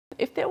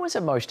if there was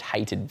a most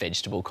hated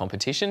vegetable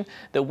competition,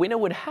 the winner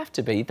would have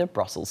to be the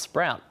Brussels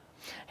sprout.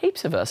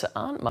 Heaps of us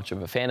aren't much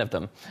of a fan of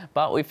them,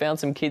 but we found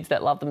some kids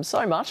that love them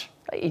so much,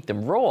 they eat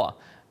them raw.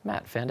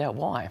 Matt found out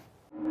why.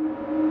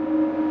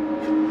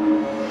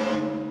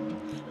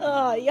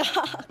 Oh,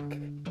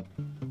 yuck.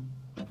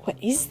 What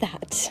is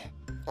that?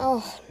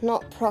 Oh,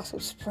 not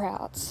Brussels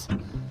sprouts.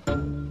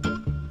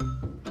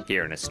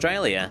 Here in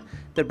Australia,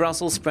 the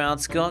Brussels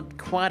sprouts got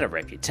quite a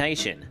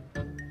reputation.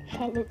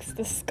 That looks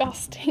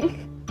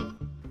disgusting.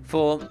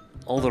 For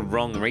all the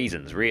wrong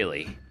reasons,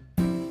 really.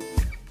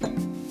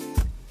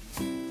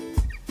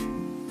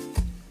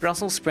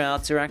 Brussels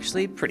sprouts are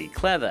actually pretty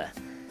clever.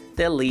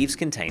 Their leaves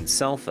contain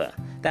sulphur.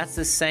 That's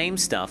the same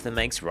stuff that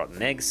makes rotten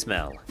eggs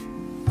smell.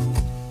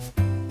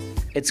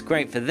 It's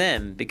great for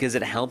them because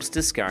it helps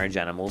discourage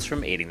animals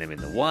from eating them in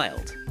the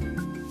wild.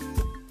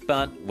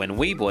 But when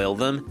we boil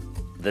them,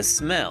 the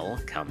smell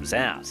comes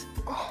out.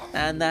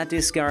 And that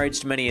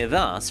discouraged many of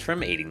us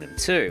from eating them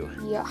too.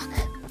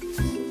 Yuck.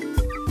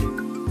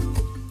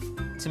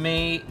 To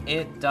me,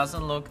 it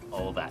doesn't look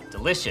all that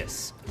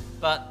delicious.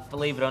 But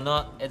believe it or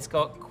not, it's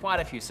got quite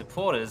a few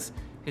supporters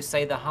who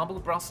say the humble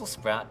Brussels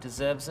sprout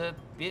deserves a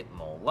bit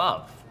more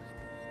love.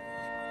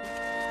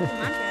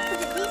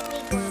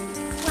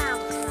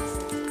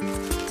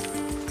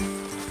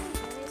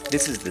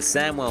 This is the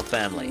Samwell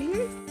family.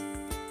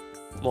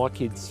 My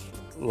kids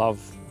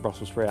love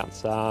Brussels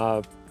sprouts.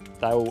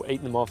 They will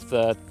eat them off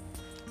the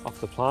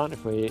plant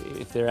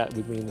if they're out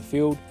with me in the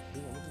field.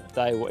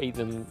 They will eat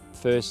them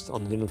first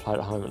on the dinner plate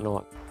at home at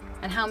night.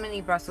 And how many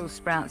Brussels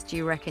sprouts do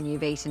you reckon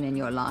you've eaten in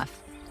your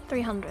life?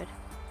 300.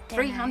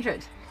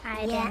 300?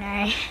 I don't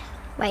know.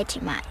 Way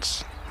too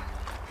much.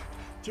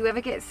 Do you ever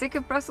get sick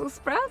of Brussels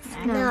sprouts?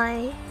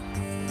 No.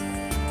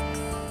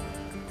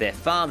 They're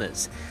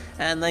farmers,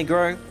 and they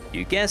grow,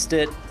 you guessed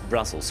it,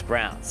 Brussels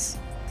sprouts.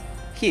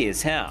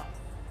 Here's how.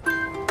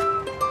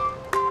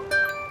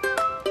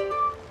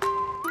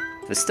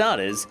 For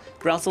starters,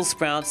 Brussels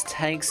sprouts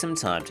take some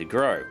time to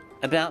grow,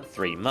 about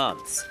 3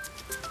 months.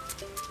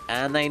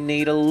 And they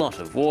need a lot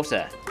of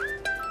water.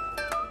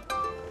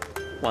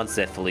 Once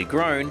they're fully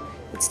grown,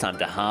 it's time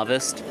to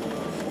harvest,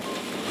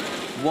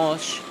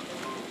 wash,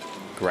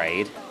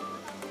 grade,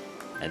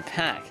 and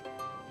pack.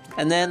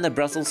 And then the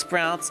Brussels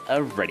sprouts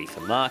are ready for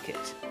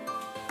market.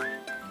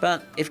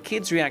 But if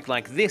kids react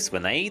like this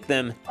when they eat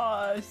them,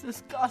 Oh, it's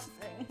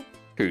disgusting.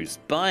 who's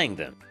buying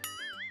them?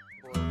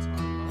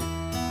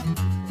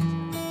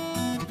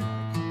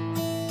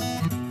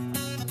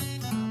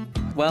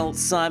 Well,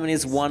 Simon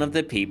is one of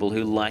the people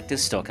who like to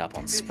stock up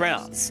on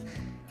sprouts.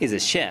 He's a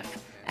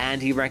chef,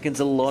 and he reckons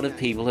a lot of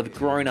people have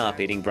grown up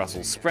eating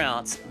Brussels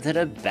sprouts that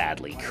are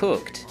badly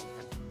cooked.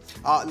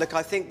 Look,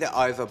 I think that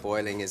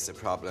overboiling is the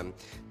problem.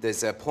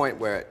 There's a point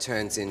where it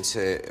turns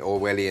into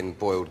Orwellian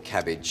boiled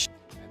cabbage.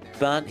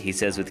 But he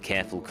says with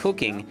careful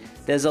cooking,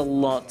 there's a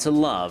lot to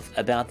love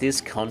about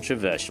this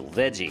controversial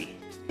veggie.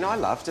 And I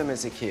loved them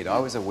as a kid. I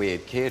was a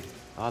weird kid.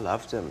 I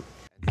loved them.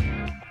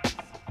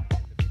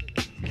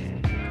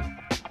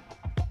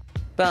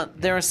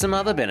 But there are some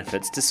other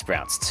benefits to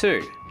sprouts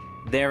too.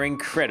 They're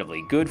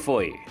incredibly good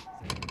for you.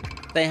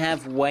 They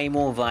have way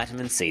more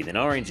vitamin C than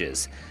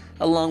oranges,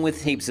 along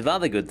with heaps of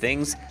other good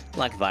things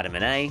like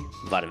vitamin A,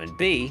 vitamin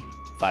B,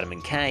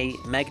 vitamin K,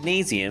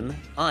 magnesium,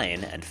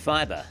 iron and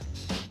fibre.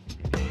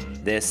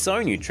 They're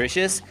so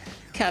nutritious,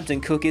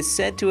 Captain Cook is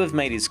said to have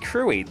made his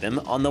crew eat them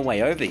on the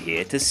way over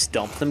here to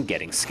stop them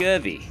getting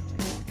scurvy.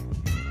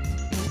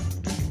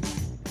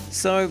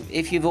 So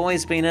if you've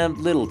always been a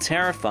little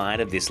terrified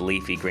of this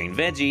leafy green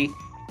veggie,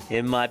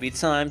 it might be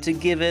time to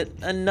give it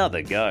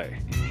another go.